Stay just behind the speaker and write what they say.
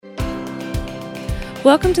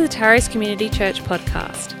Welcome to the Taros Community Church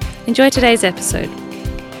podcast. Enjoy today's episode.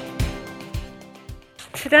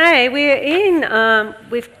 Today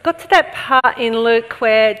we've got to that part in Luke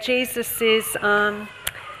where Jesus is going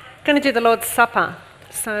to do the Lord's Supper.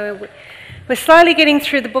 So we're slowly getting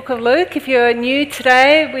through the book of Luke. If you're new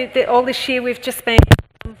today, all this year we've just been...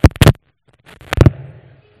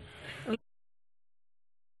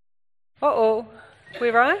 We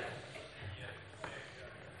right?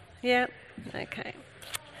 Yeah, okay.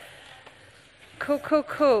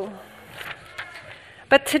 Cool.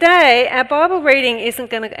 But today, our Bible reading isn't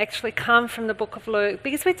going to actually come from the book of Luke.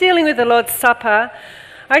 Because we're dealing with the Lord's Supper,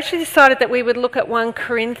 I actually decided that we would look at 1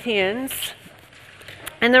 Corinthians.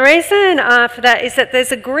 And the reason for that is that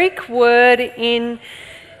there's a Greek word in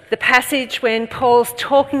the passage when Paul's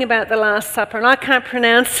talking about the Last Supper, and I can't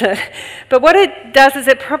pronounce it. But what it does is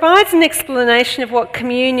it provides an explanation of what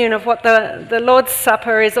communion, of what the Lord's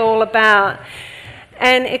Supper is all about.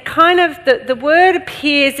 And it kind of, the word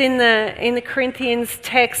appears in the Corinthians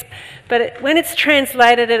text, but when it's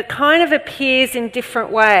translated, it kind of appears in different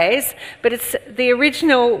ways, but it's the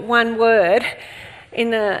original one word.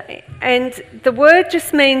 And the word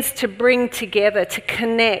just means to bring together, to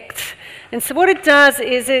connect. And so what it does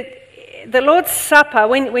is the Lord's Supper,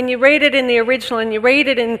 when you read it in the original and you read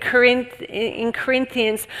it in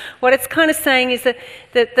Corinthians, what it's kind of saying is that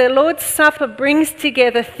the Lord's Supper brings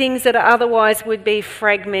together things that otherwise would be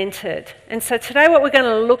fragmented. And so today what we're going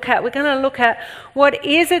to look at what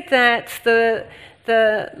is it that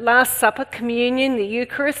the Last Supper, communion, the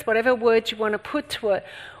Eucharist, whatever word you want to put to it,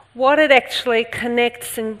 what it actually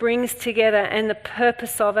connects and brings together and the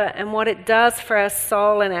purpose of it and what it does for our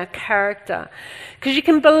soul and our character. Because you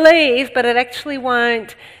can believe, but it actually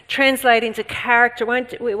won't translate into character,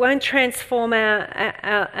 it won't transform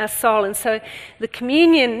our soul. And so the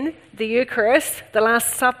communion, the Eucharist, the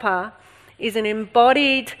Last Supper, is an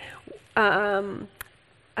embodied way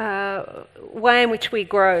in which we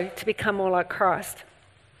grow to become more like Christ.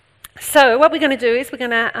 So what we're going to do is we're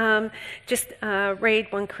going to just read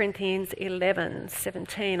 1 Corinthians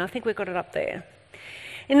 11:17. I think we've got it up there.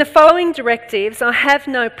 In the following directives, I have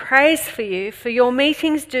no praise for you, for your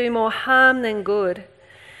meetings do more harm than good.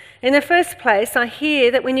 In the first place, I hear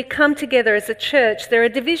that when you come together as a church, there are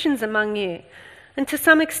divisions among you, and to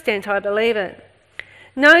some extent I believe it.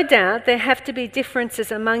 No doubt there have to be differences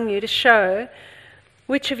among you to show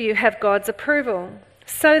which of you have God's approval.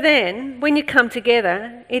 So then, when you come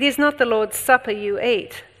together, it is not the Lord's Supper you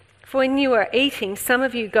eat. For when you are eating, some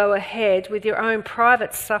of you go ahead with your own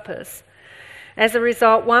private suppers. As a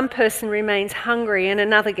result, one person remains hungry and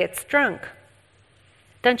another gets drunk.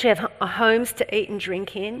 Don't you have homes to eat and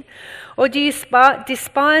drink in? Or do you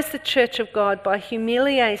despise the church of God by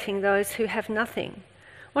humiliating those who have nothing?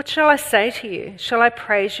 What shall I say to you? Shall I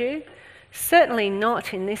praise you? Certainly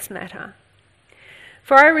not in this matter.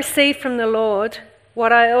 For I received from the Lord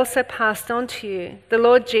what I also passed on to you. The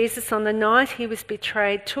Lord Jesus, on the night he was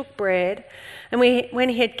betrayed, took bread, and when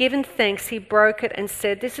he had given thanks, he broke it and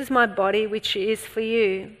said, "This is my body, which is for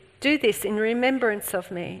you. Do this in remembrance of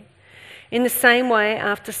me." In the same way,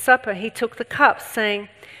 after supper, he took the cup, saying,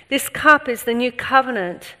 "This cup is the new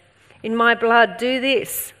covenant in my blood. Do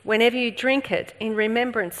this whenever you drink it in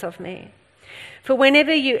remembrance of me. For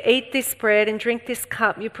whenever you eat this bread and drink this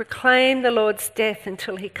cup, you proclaim the Lord's death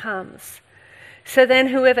until he comes. So then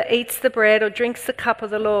whoever eats the bread or drinks the cup of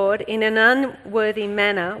the Lord in an unworthy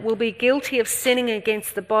manner will be guilty of sinning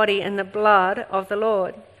against the body and the blood of the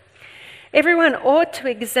Lord. Everyone ought to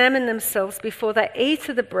examine themselves before they eat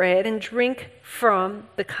of the bread and drink from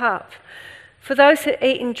the cup. For those who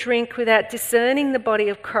eat and drink without discerning the body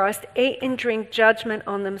of Christ eat and drink judgment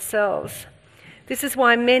on themselves. This is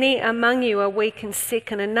why many among you are weak and sick,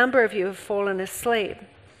 and a number of you have fallen asleep.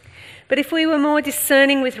 But if we were more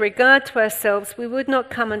discerning with regard to ourselves, we would not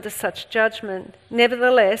come under such judgment.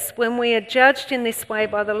 Nevertheless, when we are judged in this way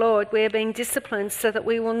by the Lord, we are being disciplined so that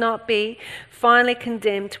we will not be finally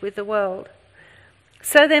condemned with the world.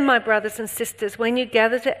 So then, my brothers and sisters, when you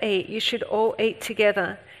gather to eat, you should all eat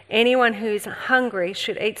together. Anyone who is hungry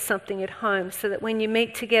should eat something at home, so that when you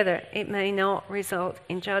meet together, it may not result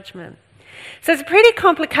in judgment. So it's a pretty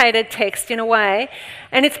complicated text in a way,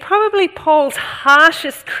 and it's probably Paul's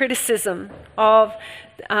harshest criticism of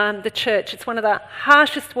the church. It's one of the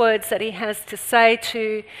harshest words that he has to say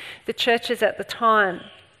to the churches at the time.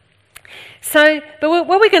 But what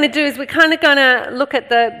we're going to do is we're kind of going to look at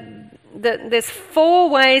there's four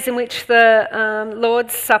ways in which the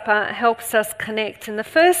Lord's Supper helps us connect. And the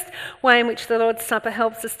first way in which the Lord's Supper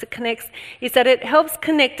helps us to connect is that it helps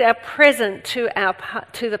connect our present to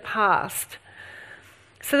the past.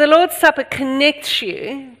 So the Lord's Supper connects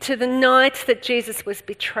you to the night that Jesus was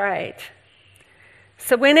betrayed.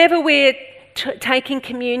 So whenever we're taking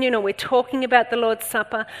communion or we're talking about the Lord's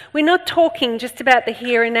Supper, we're not talking just about the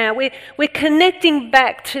here and now. We're connecting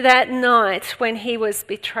back to that night when he was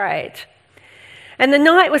betrayed. And the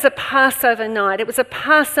night was a Passover night. It was a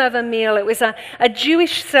Passover meal. It was a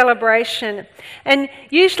Jewish celebration. And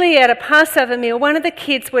usually at a Passover meal, one of the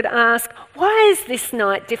kids would ask, why is this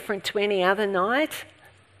night different to any other night?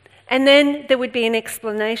 And then there would be an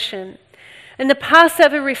explanation. And the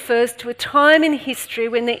Passover refers to a time in history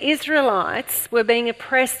when the Israelites were being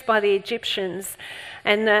oppressed by the Egyptians,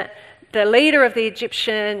 and the leader of the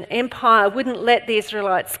Egyptian empire wouldn't let the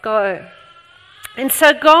Israelites go. And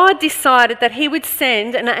so God decided that he would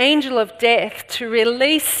send an angel of death to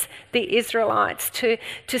release the Israelites, to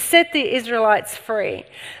set the Israelites free.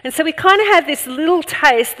 And so we kind of have this little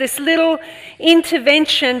taste, this little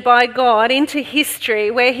intervention by God into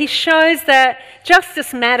history where he shows that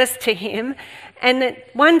justice matters to him and that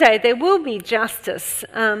one day there will be justice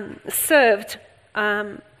served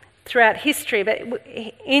throughout history. But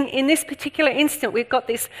in this particular instant, we've got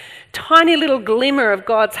this tiny little glimmer of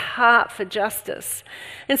God's heart for justice.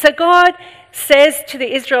 And so God says to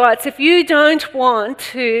the Israelites, if you don't want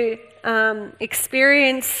to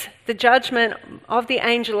experience the judgment of the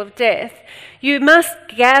angel of death, you must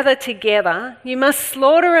gather together, you must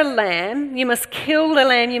slaughter a lamb, you must kill the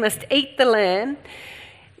lamb, you must eat the lamb,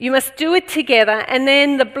 you must do it together, and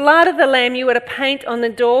then the blood of the lamb you were to paint on the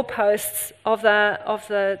doorposts of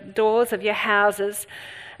the doors of your houses.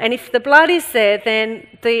 And if the blood is there, then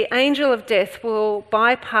the angel of death will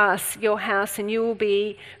bypass your house and you will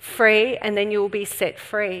be free, and then you will be set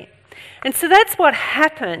free. And so that's what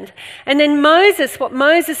happened. And then what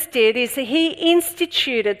Moses did is he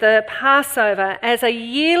instituted the Passover as a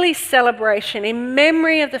yearly celebration in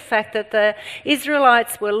memory of the fact that the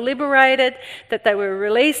Israelites were liberated, that they were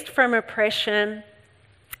released from oppression,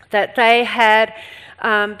 that they had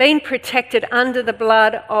been protected under the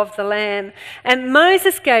blood of the Lamb. And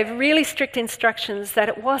Moses gave really strict instructions that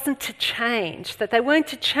it wasn't to change, that they weren't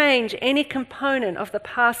to change any component of the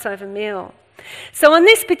Passover meal. So on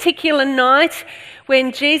this particular night,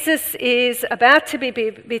 when Jesus is about to be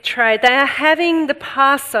betrayed, they are having the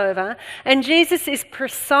Passover, and Jesus is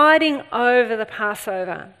presiding over the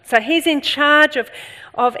Passover. So he's in charge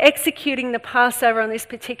of executing the Passover on this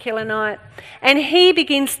particular night, and he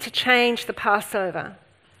begins to change the Passover,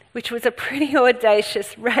 which was a pretty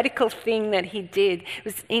audacious, radical thing that he did. It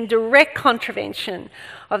was in direct contravention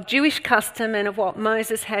of Jewish custom and of what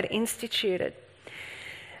Moses had instituted.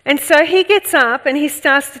 And so he gets up and he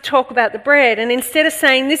starts to talk about the bread. And instead of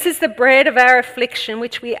saying, this is the bread of our affliction,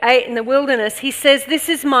 which we ate in the wilderness, he says, this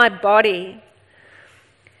is my body.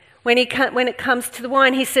 When it comes to the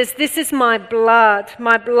wine, he says, this is my blood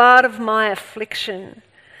of my affliction.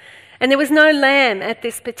 And there was no lamb at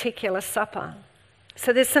this particular supper.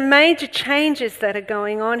 So there's some major changes that are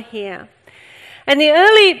going on here. And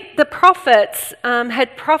the prophets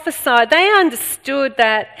had prophesied. They understood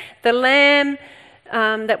that the lamb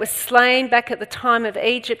that was slain back at the time of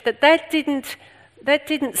Egypt, that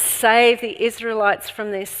didn't save the Israelites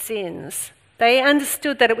from their sins. They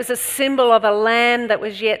understood that it was a symbol of a lamb that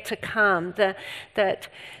was yet to come. That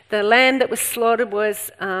the lamb that was slaughtered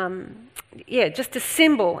was, just a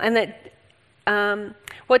symbol, and that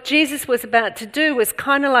what Jesus was about to do was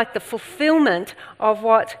kind of like the fulfillment of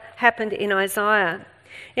what happened in Isaiah.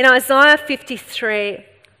 In Isaiah 53,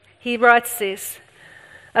 he writes this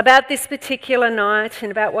about this particular night and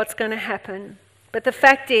about what's going to happen. But the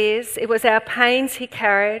fact is, it was our pains he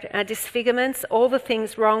carried, our disfigurements, all the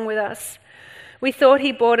things wrong with us. We thought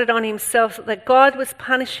he brought it on himself, that God was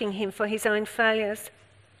punishing him for his own failures.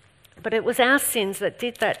 But it was our sins that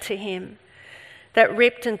did that to him, that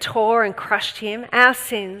ripped and tore and crushed him. Our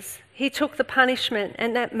sins. He took the punishment,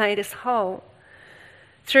 and that made us whole.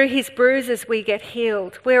 Through his bruises we get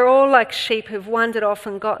healed. We're all like sheep who've wandered off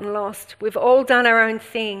and gotten lost. We've all done our own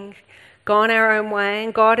thing, gone our own way,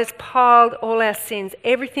 and God has piled all our sins,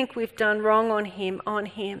 everything we've done wrong on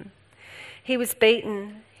him. He was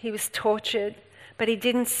beaten, he was tortured, but he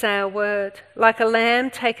didn't say a word. Like a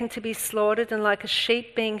lamb taken to be slaughtered and like a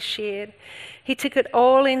sheep being sheared, he took it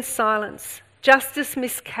all in silence. Justice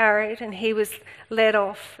miscarried and he was led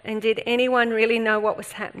off. And did anyone really know what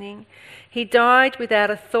was happening? He died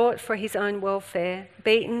without a thought for his own welfare,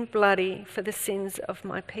 beaten, bloody for the sins of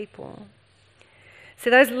my people.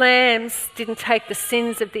 So those lambs didn't take the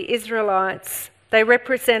sins of the Israelites. They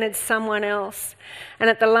represented someone else. And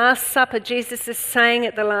at the Last Supper, Jesus is saying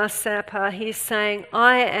at the Last Supper, he's saying,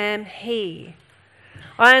 I am he.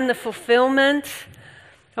 I am the fulfillment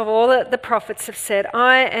of all that the prophets have said.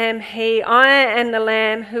 I am he, I am the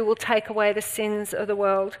Lamb who will take away the sins of the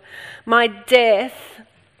world. My death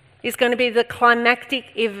is going to be the climactic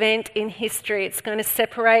event in history. It's going to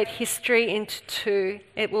separate history into two.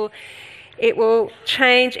 It will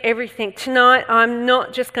change everything. Tonight, I'm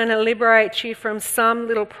not just going to liberate you from some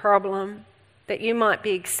little problem that you might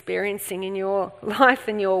be experiencing in your life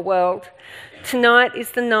and your world. Tonight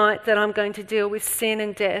is the night that I'm going to deal with sin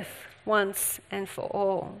and death once and for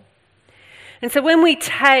all. And so when we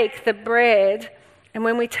take the bread and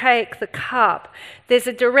when we take the cup, there's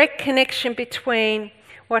a direct connection between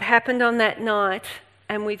what happened on that night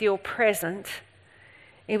and with your present.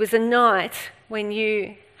 It was a night when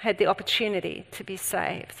you had the opportunity to be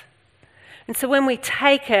saved. And so when we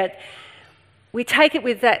take it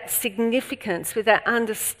with that significance, with that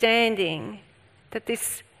understanding that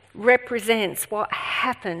this represents what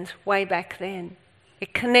happened way back then.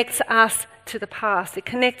 It connects us to the past. It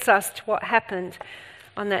connects us to what happened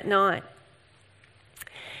on that night.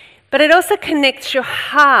 But it also connects your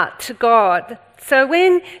heart to God. So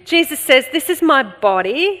when Jesus says, "This is my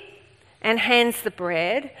body," and hands the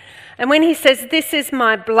bread, and when he says, "This is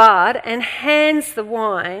my blood," and hands the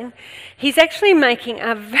wine, he's actually making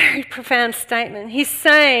a very profound statement. He's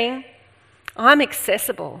saying, I'm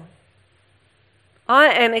accessible. I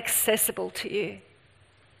am accessible to you.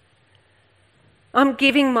 I'm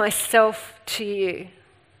giving myself to you.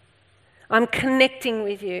 I'm connecting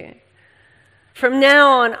with you. From now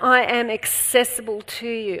on, I am accessible to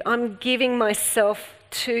you. I'm giving myself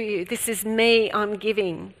to you. This is me I'm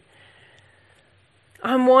giving.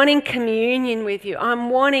 I'm wanting communion with you. I'm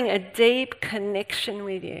wanting a deep connection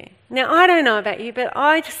with you. Now, I don't know about you, but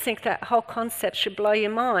I just think that whole concept should blow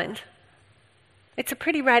your mind. It's a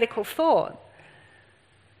pretty radical thought.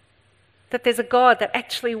 That there's a God that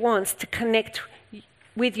actually wants to connect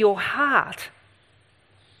with your heart.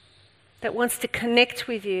 That wants to connect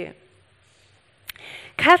with you.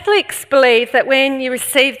 Catholics believe that when you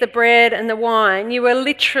receive the bread and the wine, you are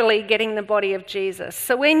literally getting the body of Jesus.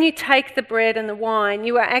 So when you take the bread and the wine,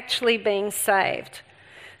 you are actually being saved.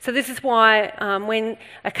 So this is why when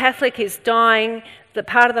a Catholic is dying, the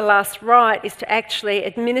part of the last rite is to actually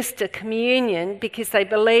administer communion, because they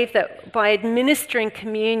believe that by administering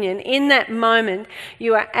communion, in that moment,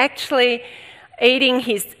 you are actually eating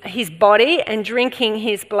his body and drinking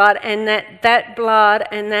his blood, and that blood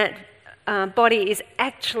and that body is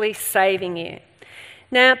actually saving you.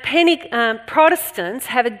 Now, Protestants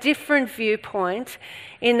have a different viewpoint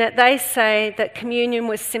in that they say that communion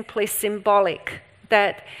was simply symbolic,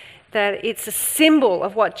 that it's a symbol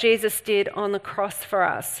of what Jesus did on the cross for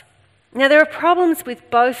us. Now, there are problems with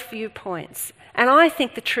both viewpoints, and I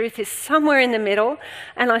think the truth is somewhere in the middle,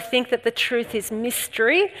 and I think that the truth is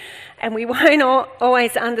mystery, and we won't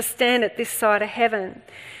always understand it this side of heaven.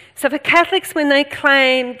 So for Catholics, when they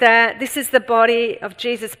claim that this is the body of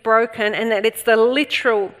Jesus broken and that it's the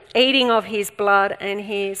literal eating of his blood and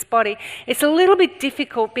his body, it's a little bit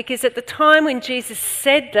difficult, because at the time when Jesus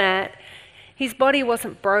said that, his body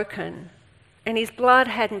wasn't broken and his blood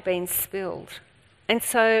hadn't been spilled. And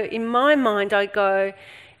so in my mind I go,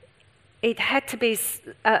 it had to be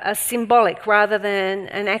a symbolic rather than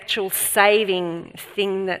an actual saving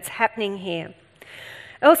thing that's happening here.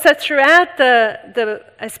 Also, throughout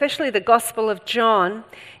especially the Gospel of John,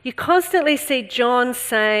 you constantly see John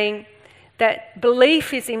saying that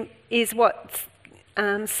belief is what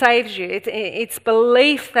saves you. It's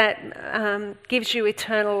belief that gives you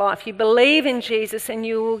eternal life. You believe in Jesus and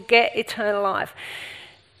you will get eternal life.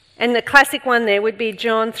 And the classic one there would be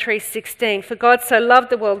John 3:16. For God so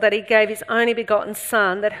loved the world that he gave his only begotten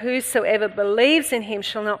Son, that whosoever believes in him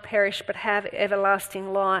shall not perish but have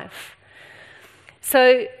everlasting life.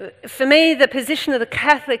 So for me, the position of the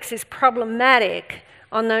Catholics is problematic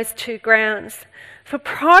on those two grounds. For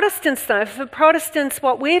Protestants, though,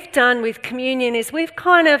 what we've done with communion is we've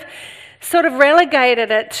kind of sort of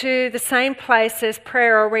relegated it to the same place as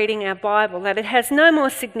prayer or reading our Bible, that it has no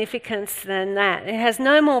more significance than that. It has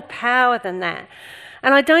no more power than that.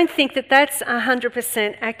 And I don't think that that's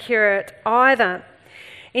 100% accurate either.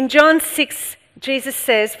 In John 6, Jesus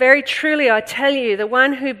says, "Very truly I tell you, the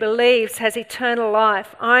one who believes has eternal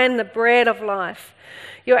life. I am the bread of life.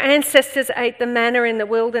 Your ancestors ate the manna in the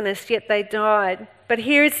wilderness, yet they died. But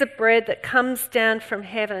here is the bread that comes down from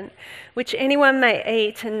heaven, which anyone may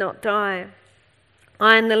eat and not die.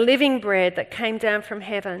 I am the living bread that came down from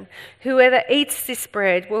heaven. Whoever eats this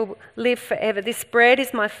bread will live forever. This bread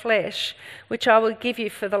is my flesh, which I will give you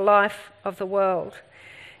for the life of the world."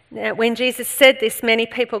 Now, when Jesus said this, many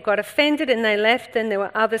people got offended and they left, and there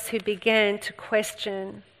were others who began to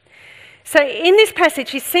question. So in this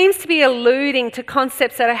passage, he seems to be alluding to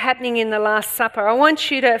concepts that are happening in the Last Supper. I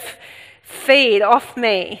want you to feed off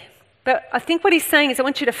me. But I think what he's saying is, I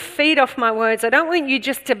want you to feed off my words. I don't want you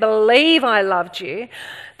just to believe I loved you,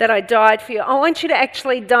 that I died for you. I want you to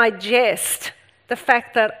actually digest the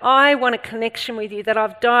fact that I want a connection with you, that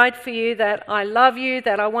I've died for you, that I love you,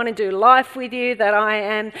 that I want to do life with you, that I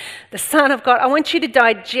am the Son of God. I want you to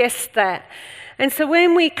digest that. And so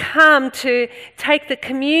when we come to take the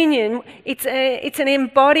communion, it's an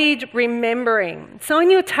embodied remembering. So on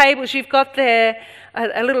your tables, you've got there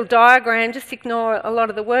a little diagram. Just ignore a lot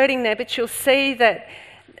of the wording there, but you'll see that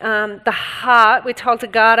the heart, we're told to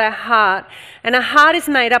guard our heart, and our heart is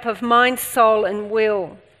made up of mind, soul, and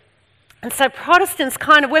will. And so Protestants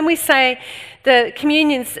kind of, when we say the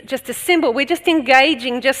communion's just a symbol, we're just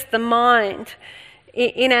engaging just the mind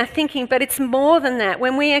in our thinking, but it's more than that.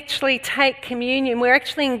 When we actually take communion, we're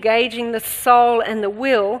actually engaging the soul and the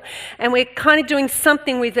will, and we're kind of doing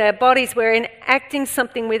something with our bodies. We're enacting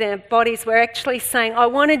something with our bodies. We're actually saying, I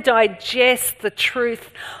want to digest the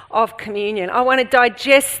truth of communion. I want to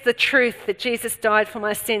digest the truth that Jesus died for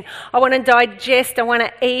my sin. I want to digest, I want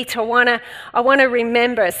to eat, I want to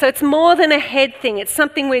remember. So it's more than a head thing. It's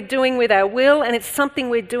something we're doing with our will, and it's something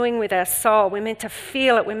we're doing with our soul. We're meant to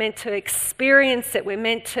feel it. We're meant to experience it. We're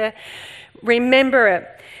meant to remember it.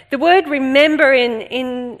 The word remember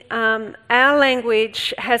in our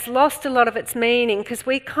language has lost a lot of its meaning, because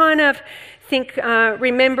we kind of think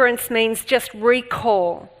remembrance means just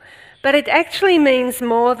recall. But it actually means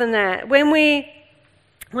more than that. When we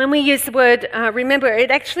use the word remember, it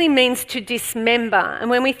actually means to dismember. And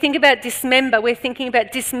when we think about dismember, we're thinking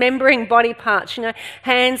about dismembering body parts,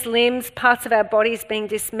 hands, limbs, parts of our bodies being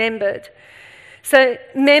dismembered. So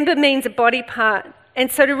member means a body part.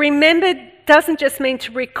 And so to remember doesn't just mean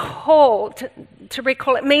to recall. To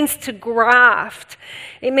recall, it means to graft.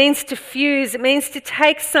 It means to fuse. It means to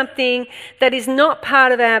take something that is not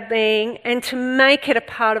part of our being and to make it a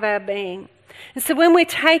part of our being. And so when we're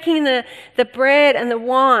taking the bread and the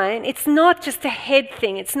wine, it's not just a head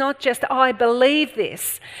thing. It's not just, oh, I believe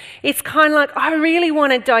this. It's kind of like, I really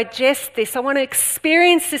want to digest this. I want to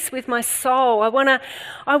experience this with my soul. I want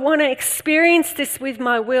to experience this with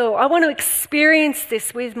my will. I want to experience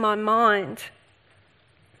this with my mind.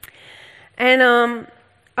 And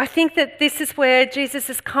I think that this is where Jesus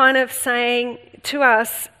is kind of saying to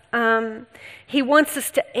us, he wants us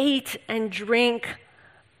to eat and drink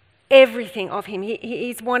everything of him.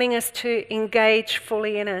 He's wanting us to engage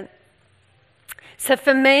fully in it. So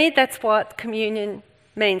for me, that's what communion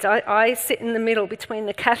means. I sit in the middle between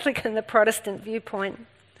the Catholic and the Protestant viewpoint.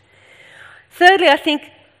 Thirdly, I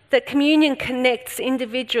think that communion connects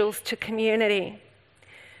individuals to community.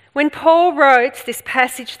 When Paul wrote this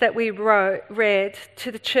passage that we read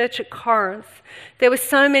to the church at Corinth, there were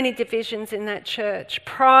so many divisions in that church.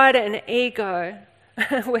 Pride and ego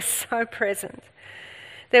were so present.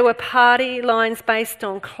 There were party lines based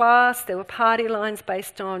on class, there were party lines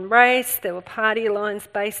based on race, there were party lines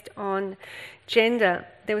based on gender.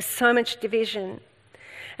 There was so much division.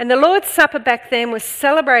 And the Lord's Supper back then was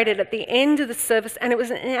celebrated at the end of the service, and it was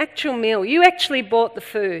an actual meal. You actually bought the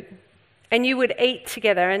food and you would eat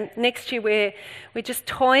together. And next year we're just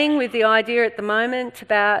toying with the idea at the moment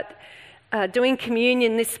about doing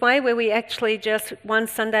communion this way, where we actually just one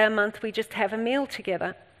Sunday a month we just have a meal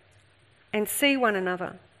together and see one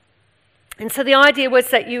another. And so the idea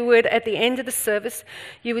was that you would, at the end of the service,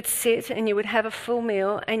 you would sit and you would have a full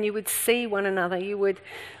meal and you would see one another. You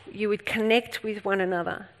would connect with one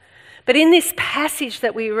another. But in this passage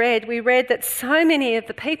that we read that so many of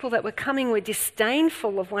the people that were coming were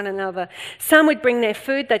disdainful of one another. Some would bring their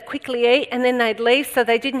food, they'd quickly eat, and then they'd leave so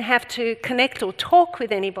they didn't have to connect or talk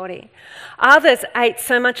with anybody. Others ate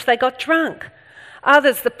so much they got drunk.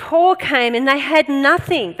 Others, the poor, came and they had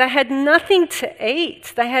nothing. They had nothing to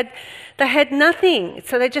eat. They had nothing.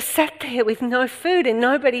 So they just sat there with no food and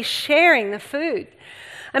nobody sharing the food.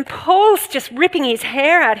 And Paul's just ripping his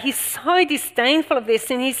hair out. He's so disdainful of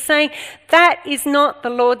this, and he's saying that is not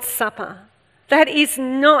the Lord's Supper. That is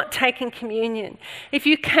not taking communion. If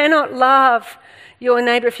you cannot love your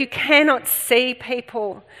neighbour, if you cannot see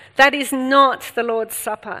people, that is not the Lord's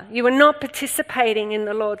Supper. You are not participating in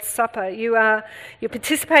the Lord's Supper. You're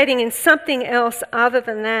participating in something else other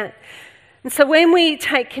than that. And so when we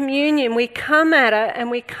take communion, we come at it, and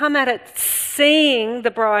we come at it seeing the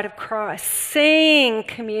bride of Christ, seeing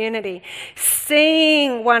community,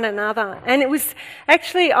 seeing one another. And it was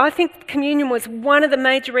actually, I think communion was one of the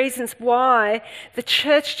major reasons why the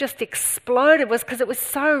church just exploded, was because it was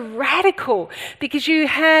so radical. Because you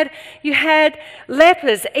had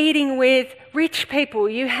lepers eating with rich people,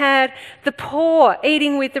 you had the poor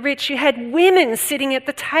eating with the rich, you had women sitting at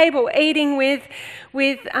the table eating with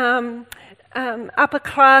upper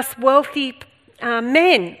class wealthy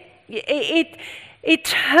men. It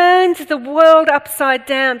turned the world upside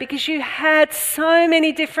down because you had so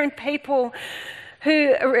many different people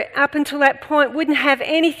who up until that point wouldn't have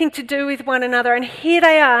anything to do with one another. And here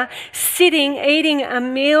they are sitting, eating a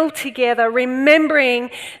meal together,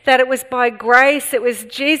 remembering that it was by grace, it was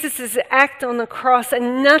Jesus' act on the cross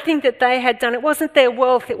and nothing that they had done. It wasn't their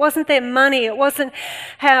wealth, it wasn't their money, it wasn't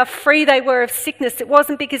how free they were of sickness, it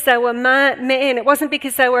wasn't because they were men, it wasn't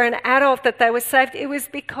because they were an adult that they were saved, it was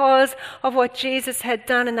because of what Jesus had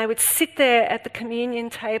done. And they would sit there at the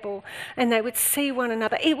communion table and they would see one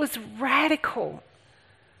another. It was radical.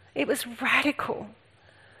 It was radical.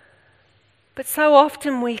 But so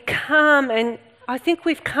often we come, and I think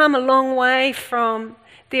we've come a long way from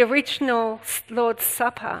the original Lord's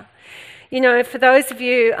Supper. You know, for those of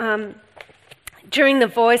you, during The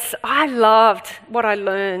Voice, I loved what I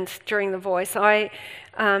learned during The Voice.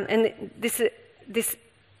 And this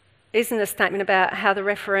isn't a statement about how the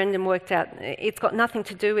referendum worked out. It's got nothing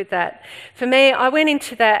to do with that. For me, I went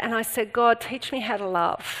into that and I said, God, teach me how to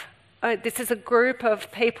love. This is a group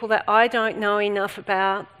of people that I don't know enough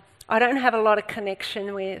about. I don't have a lot of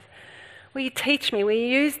connection with. Will you teach me? Will you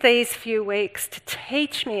use these few weeks to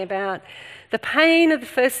teach me about the pain of the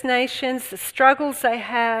First Nations, the struggles they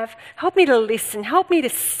have? Help me to listen. Help me to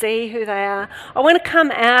see who they are. I want to come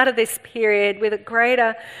out of this period with a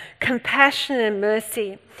greater compassion and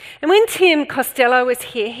mercy. And when Tim Costello was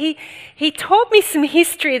here, he taught me some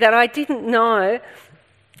history that I didn't know.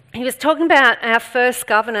 He was talking about our first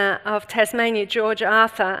governor of Tasmania, George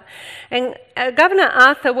Arthur. And Governor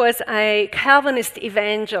Arthur was a Calvinist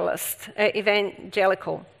evangelical.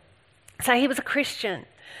 So he was a Christian.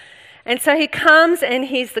 And so he comes and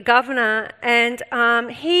he's the governor, and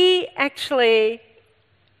he actually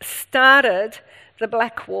started the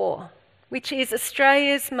Black War, which is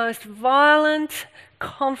Australia's most violent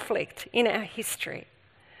conflict in our history.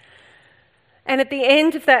 And at the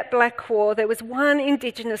end of that Black War, there was one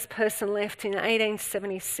Indigenous person left in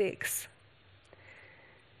 1876.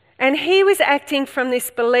 And he was acting from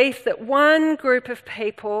this belief that one group of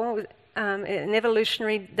people, an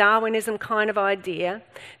evolutionary Darwinism kind of idea,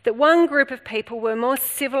 that one group of people were more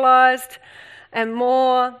civilised and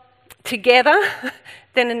more together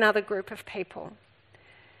than another group of people.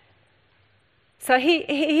 So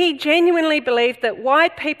he genuinely believed that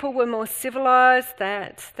white people were more civilised,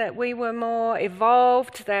 that we were more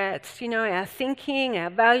evolved, that, you know, our thinking, our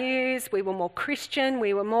values, we were more Christian,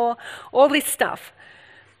 we were more all this stuff.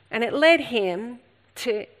 And it led him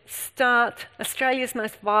to start Australia's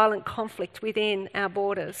most violent conflict within our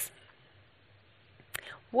borders.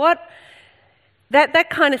 That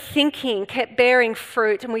kind of thinking kept bearing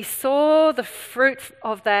fruit, and we saw the fruit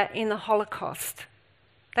of that in the Holocaust.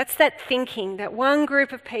 That's that thinking that one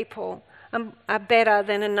group of people are better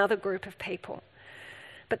than another group of people.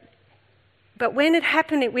 But when it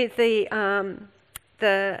happened with the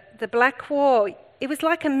Black War, it was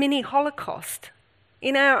like a mini Holocaust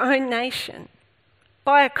in our own nation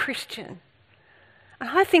by a Christian. And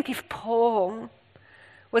I think if Paul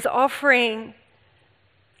was offering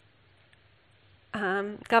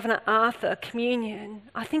Governor Arthur communion,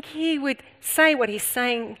 I think he would say what he's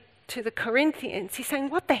saying to the Corinthians. He's saying,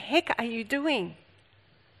 what the heck are you doing?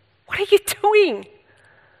 What are you doing?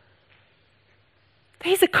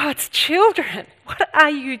 These are God's children. What are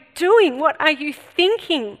you doing? What are you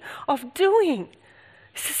thinking of doing?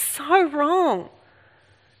 This is so wrong.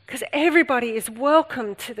 Because everybody is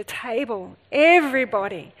welcome to the table.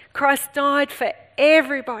 Everybody. Christ died for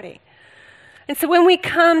everybody. And so when we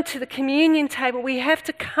come to the communion table, we have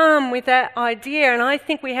to come with that idea. And I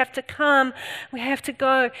think we have to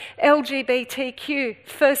go LGBTQ,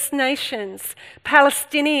 First Nations,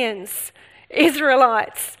 Palestinians,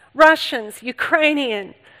 Israelites, Russians,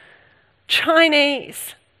 Ukrainian,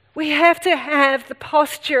 Chinese. We have to have the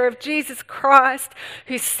posture of Jesus Christ,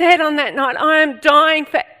 who said on that night, I am dying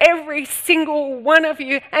for every single one of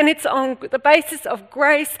you, and it's on the basis of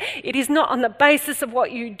grace. It is not on the basis of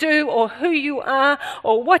what you do or who you are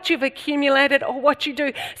or what you've accumulated or what you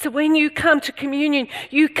do. So when you come to communion,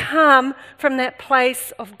 you come from that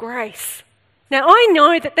place of grace. Now, I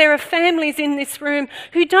know that there are families in this room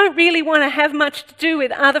who don't really want to have much to do with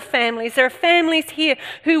other families. There are families here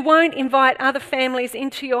who won't invite other families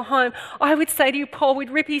into your home. I would say to you, Paul would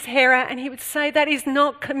rip his hair out and he would say, that is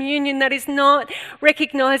not communion. That is not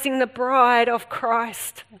recognising the bride of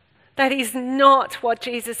Christ. That is not what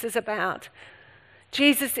Jesus is about.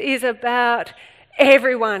 Jesus is about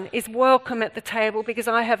Everyone is welcome at the table because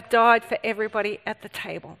I have died for everybody at the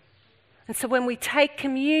table. And so when we take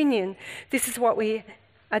communion, this is what we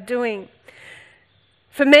are doing.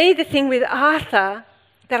 For me, the thing with Arthur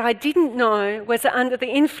that I didn't know was that under the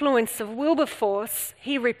influence of Wilberforce,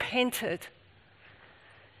 he repented.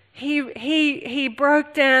 He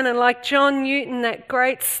broke down, and like John Newton, that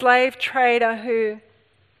great slave trader who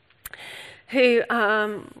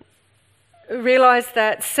realised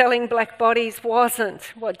that selling black bodies wasn't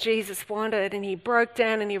what Jesus wanted, and he broke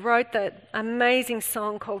down and he wrote that amazing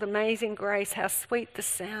song called Amazing Grace, How Sweet the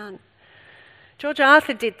Sound. George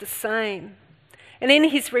Arthur did the same. And in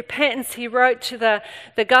his repentance, he wrote to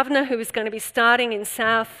the governor who was going to be starting in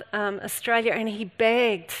South Australia, and he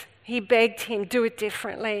begged him, do it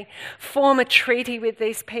differently. Form a treaty with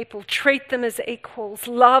these people. Treat them as equals.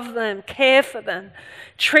 Love them. Care for them.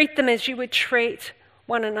 Treat them as you would treat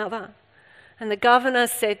one another. And the governor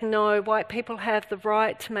said, no, white people have the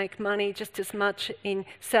right to make money just as much in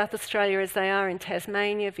South Australia as they are in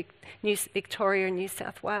Tasmania, Victoria and New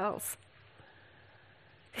South Wales.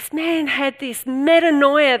 This man had this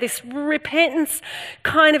metanoia, this repentance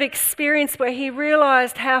kind of experience where he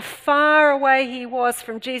realised how far away he was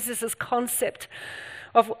from Jesus' concept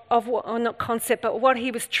or not concept, but what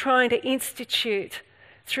he was trying to institute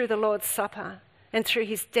through the Lord's Supper and through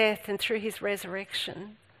his death and through his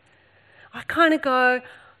resurrection. I kind of go,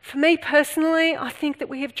 for me personally, I think that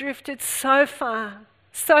we have drifted so far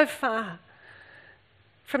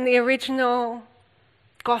from the original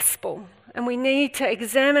gospel. And we need to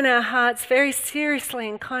examine our hearts very seriously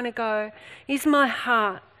and kind of go, is my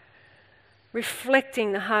heart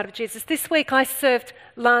reflecting the heart of Jesus? This week I served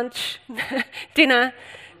dinner,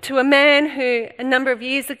 to a man who a number of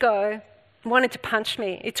years ago wanted to punch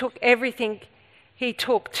me. It took everything he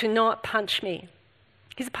took to not punch me.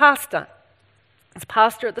 He's a pastor. He was a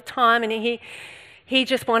pastor at the time, and he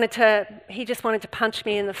just wanted to punch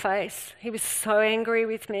me in the face. He was so angry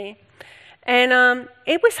with me. And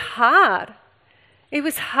it was hard. It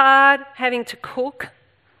was hard having to cook,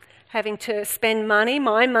 having to spend money,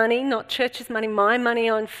 my money, not church's money, my money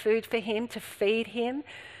on food for him, to feed him,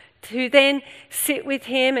 to then sit with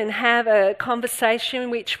him and have a conversation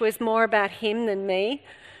which was more about him than me,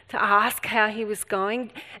 to ask how he was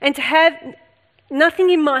going, and to have nothing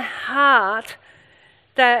in my heart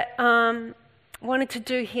that wanted to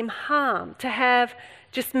do him harm, to have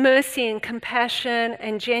just mercy and compassion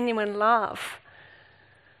and genuine love.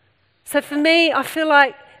 So for me, I feel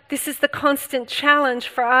like this is the constant challenge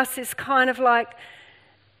for us, is kind of like,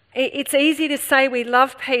 it's easy to say we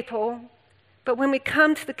love people, but when we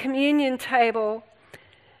come to the communion table,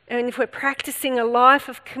 and if we're practicing a life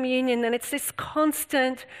of communion, then it's this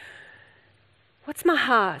constant, what's my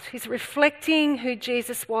heart? Is it reflecting who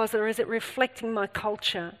Jesus was, or is it reflecting my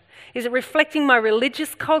culture? Is it reflecting my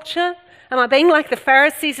religious culture? Am I being like the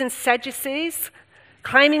Pharisees and Sadducees,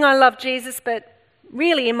 claiming I love Jesus, but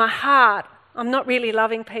really in my heart, I'm not really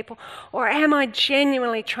loving people? Or am I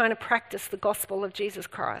genuinely trying to practice the gospel of Jesus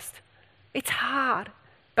Christ? It's hard,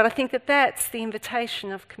 but I think that that's the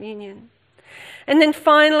invitation of communion. And then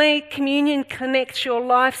finally, communion connects your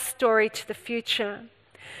life story to the future.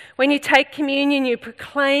 When you take communion, you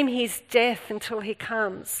proclaim his death until he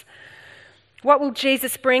comes. What will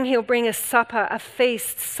Jesus bring? He'll bring a supper, a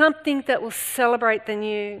feast, something that will celebrate the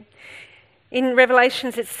new. In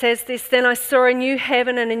Revelations it says this, then I saw a new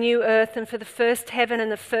heaven and a new earth, and for the first heaven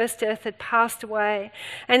and the first earth had passed away,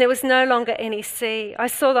 and there was no longer any sea. I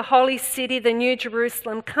saw the holy city, the new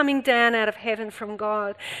Jerusalem, coming down out of heaven from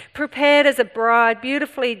God, prepared as a bride,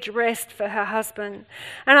 beautifully dressed for her husband.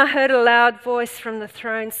 And I heard a loud voice from the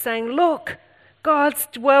throne saying, look, God's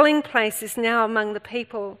dwelling place is now among the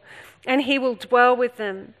people, and he will dwell with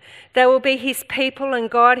them. They will be his people, and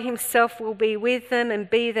God himself will be with them and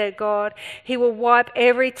be their God. He will wipe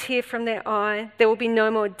every tear from their eye. There will be no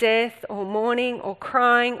more death or mourning or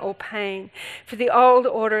crying or pain, for the old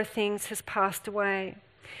order of things has passed away.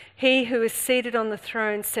 He who is seated on the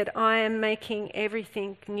throne said, I am making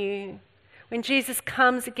everything new. When Jesus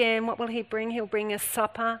comes again, what will he bring? He'll bring a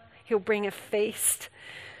supper. He'll bring a feast.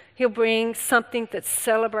 He'll bring something that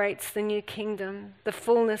celebrates the new kingdom, the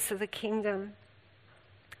fullness of the kingdom.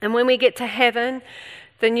 And when we get to heaven,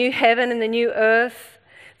 the new heaven and the new earth,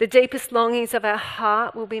 the deepest longings of our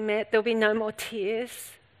heart will be met. There'll be no more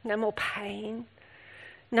tears, no more pain,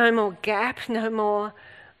 no more gap, no more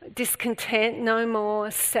discontent, no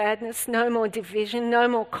more sadness, no more division, no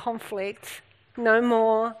more conflict, no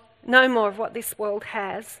more of what this world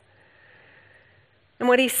has. And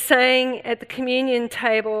what he's saying at the communion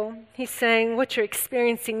table, he's saying what you're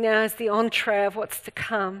experiencing now is the entree of what's to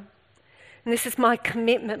come. And this is my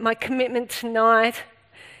commitment. My commitment tonight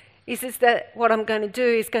is that what I'm going to do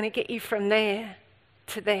is going to get you from there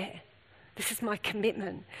to there. This is my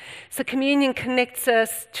commitment. So communion connects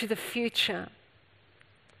us to the future.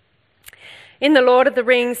 In The Lord of the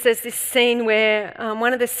Rings, there's this scene where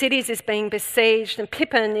one of the cities is being besieged, and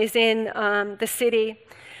Pippin is in the city,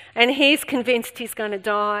 and he's convinced he's going to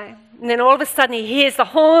die. And then all of a sudden he hears the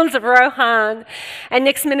horns of Rohan, and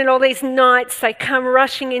next minute all these knights, they come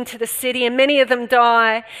rushing into the city, and many of them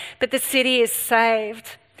die, but the city is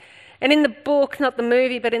saved. And in the book, not the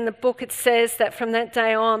movie, but in the book, it says that from that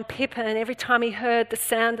day on, Pippin, every time he heard the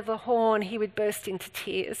sound of the horn, he would burst into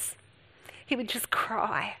tears. He would just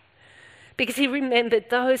cry because he remembered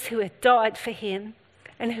those who had died for him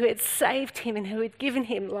and who had saved him and who had given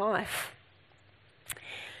him life.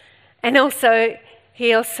 And also, for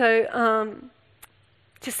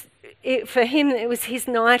him, it was his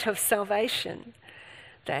night of salvation,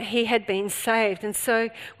 that he had been saved. And so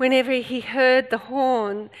whenever he heard the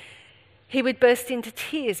horn, he would burst into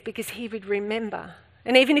tears because he would remember.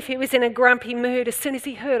 And even if he was in a grumpy mood, as soon as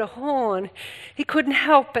he heard a horn, he couldn't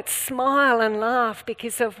help but smile and laugh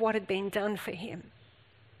because of what had been done for him.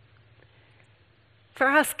 For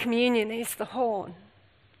us, communion is the horn.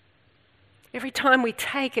 Every time we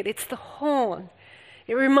take it, it's the horn.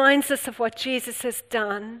 It reminds us of what Jesus has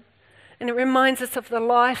done, and it reminds us of the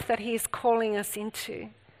life that he is calling us into.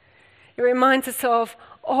 It reminds us of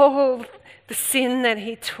all the sin that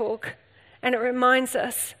he took, and it reminds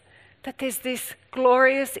us that there's this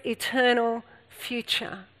glorious, eternal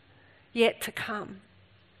future yet to come.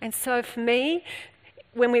 And so for me,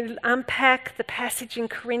 when we unpack the passage in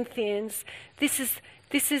Corinthians, this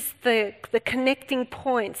is the connecting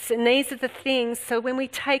points, and these are the things. So when we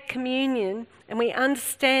take communion and we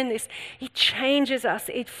understand this, it changes us,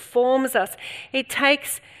 it forms us. It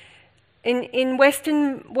takes... In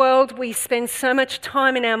Western world, we spend so much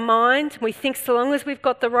time in our mind. We think so long as we've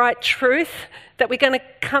got the right truth that we're going to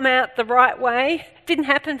come out the right way. It didn't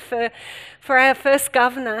happen for our first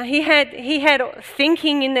governor. He had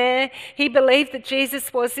thinking in there. He believed that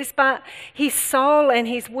Jesus was this, but his soul and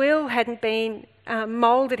his will hadn't been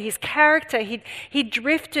moulded. His character, he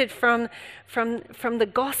drifted from the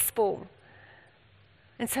gospel.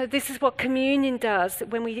 And so this is what communion does.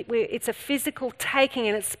 When it's a physical taking,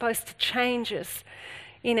 and it's supposed to change us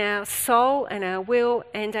in our soul and our will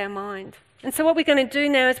and our mind. And so what we're going to do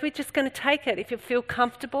now is we're just going to take it. If you feel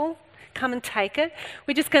comfortable, come and take it.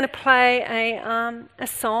 We're just going to play a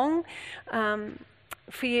song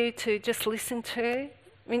for you to just listen to.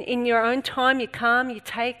 In your own time, you come, you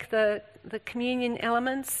take the communion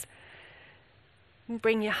elements, and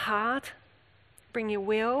bring your heart, bring your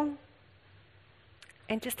will,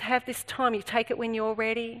 and just have this time. You take it when you're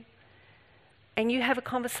ready, and you have a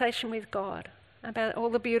conversation with God about all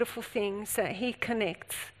the beautiful things that he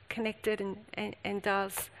connected and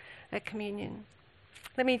does at communion.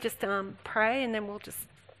 Let me just pray, and then we'll just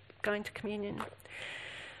go into communion.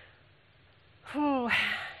 Oh,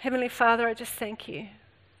 Heavenly Father, I just thank you.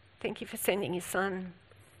 Thank you for sending your Son.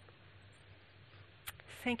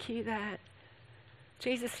 Thank you that,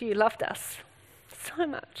 Jesus, you loved us so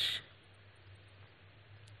much.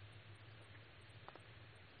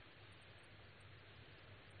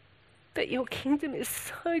 That your kingdom is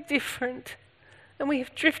so different, and we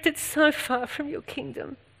have drifted so far from your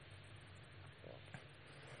kingdom.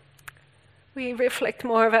 We reflect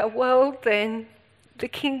more of our world than the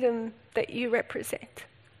kingdom that you represent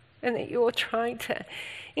and that you're trying to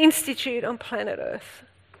institute on planet Earth.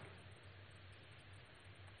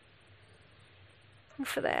 And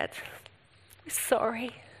for that, we're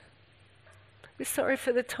sorry. We're sorry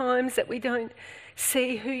for the times that we don't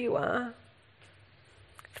see who you are.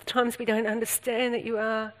 For the times we don't understand that you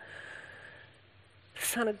are the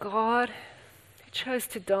Son of God who chose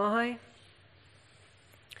to die,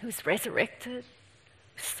 who was resurrected.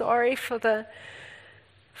 We're sorry for the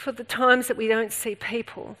times that we don't see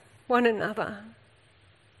people, one another.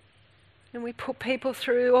 And we put people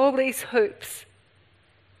through all these hoops.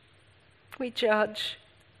 We judge.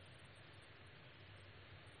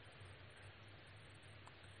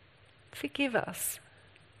 Forgive us.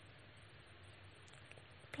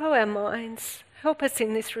 Blow our minds. Help us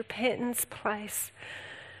in this repentance place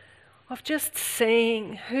of just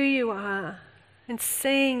seeing who you are and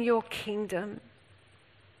seeing your kingdom.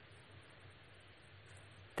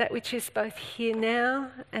 That which is both here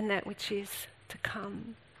now and that which is to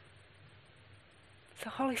come. So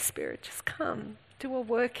Holy Spirit, just come, do a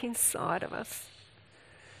work inside of us.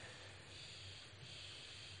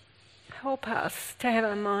 Help us to have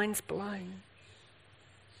our minds blown.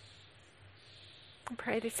 I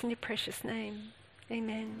pray this in your precious name.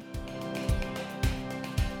 Amen.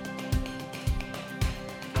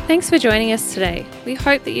 Thanks for joining us today. We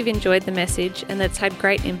hope that you've enjoyed the message and that it's had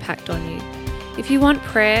great impact on you. If you want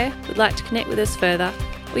prayer, would like to connect with us further,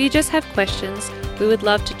 or you just have questions, we would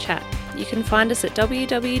love to chat. You can find us at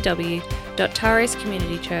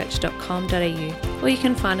www.taroscommunitychurch.com.au, or you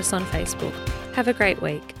can find us on Facebook. Have a great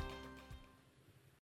week.